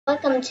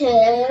Welcome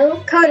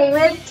to Coding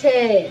with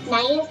Kids.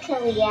 My name is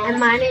Kalia. And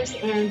my name's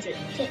Andrew.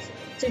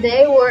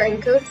 Today we're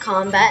in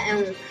CodeCombat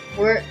and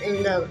we're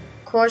in the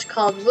course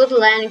called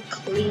Woodland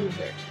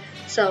Cleaver.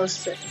 So it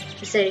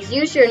says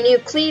use your new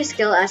cleave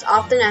skill as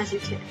often as you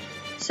can.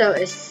 So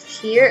it's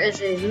here. It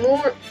says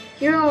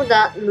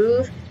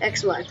hero.move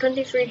XY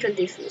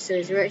 23. So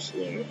it's right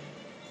here.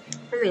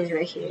 I mean it's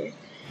right here.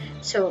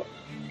 So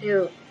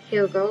he'll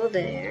go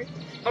there.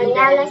 And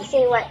now let's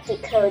see what the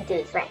code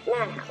does right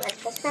now.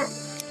 Let's just run.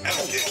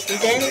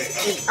 Then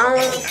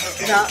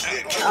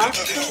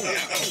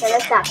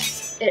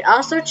it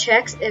also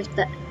checks if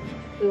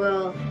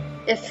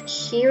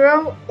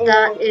hero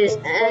that is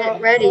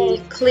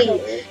ready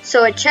cleave.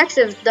 So it checks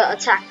if the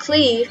attack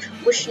cleave,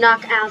 which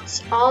knock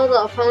out all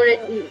the opponent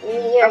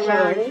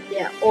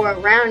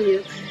around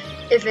you.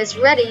 If it's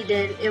ready,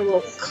 then it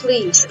will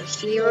cleave. So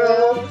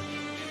hero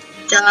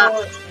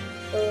dot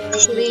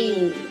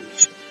cleave.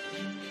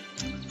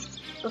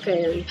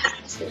 Okay, then we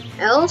pass it.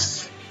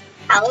 Else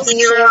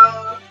hero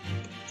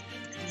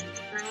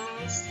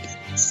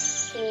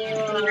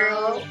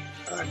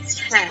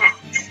attack.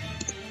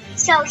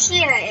 So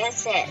here it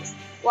says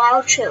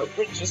while true,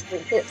 which is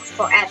repeat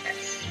forever.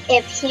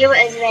 If hero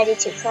is ready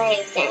to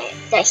cleave, then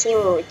the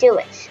hero will do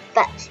it.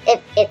 But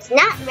if it's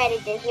not ready,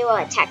 then he will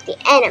attack the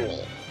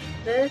enemy.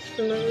 Let's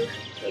move.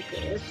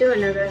 Okay, let's do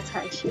another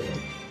attack here.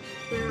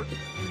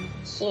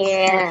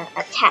 Here,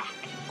 attack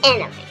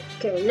enemy.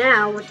 Okay,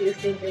 now what do you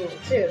think it will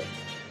do?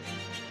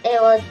 It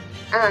will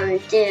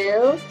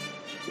do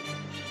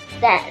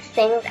the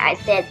things I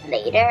said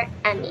later.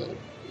 I mean,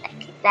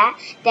 like that.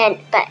 Then,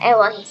 but it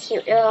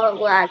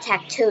will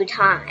attack 2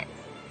 times.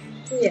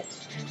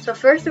 Yes. So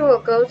first it will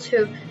go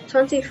to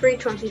 23,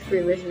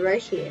 which is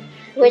right here.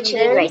 Which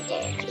is right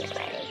there.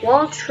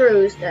 While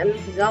true, that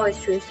means it's always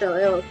true. So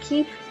it will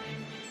keep.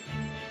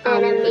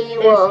 Enemy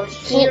will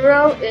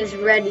hero is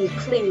ready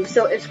cleave.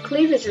 So if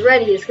cleave is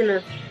ready, it's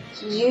gonna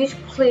use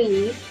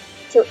cleave.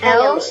 To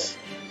else,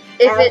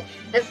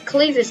 if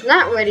cleave is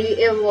not ready,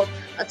 it will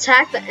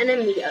attack the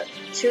enemy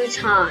 2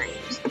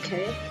 times.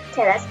 Okay.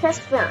 Okay, let's press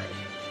run.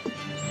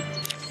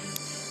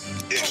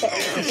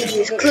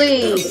 Use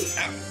cleave.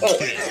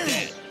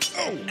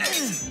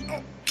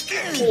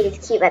 Please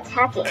keep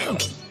attacking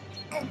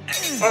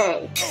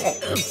and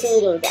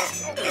defeating them.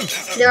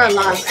 There are a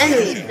lot of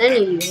enemies. Then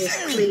you use this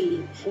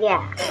cleave.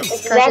 Yeah,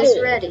 it's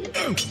ready.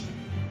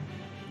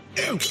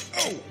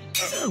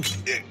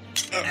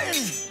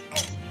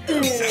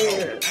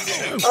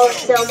 Oh,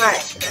 so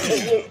much.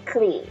 It used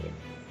cleave.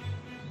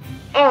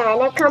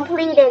 And I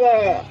completed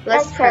it.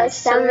 Let's press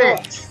submit.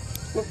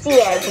 Let's see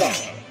it again.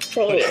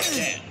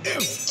 Please.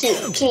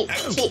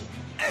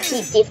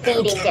 Keep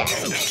defeating them.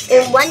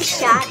 In one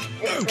shot,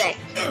 it's like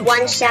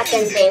 1 shot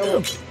and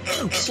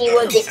he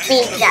will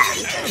defeat them.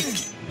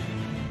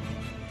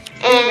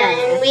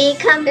 And we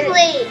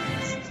complete.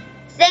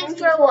 Thanks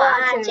for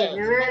watching.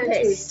 Remember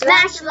to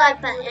smash the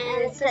like button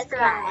and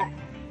subscribe.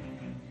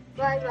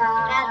 Bye-bye.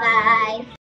 Bye-bye.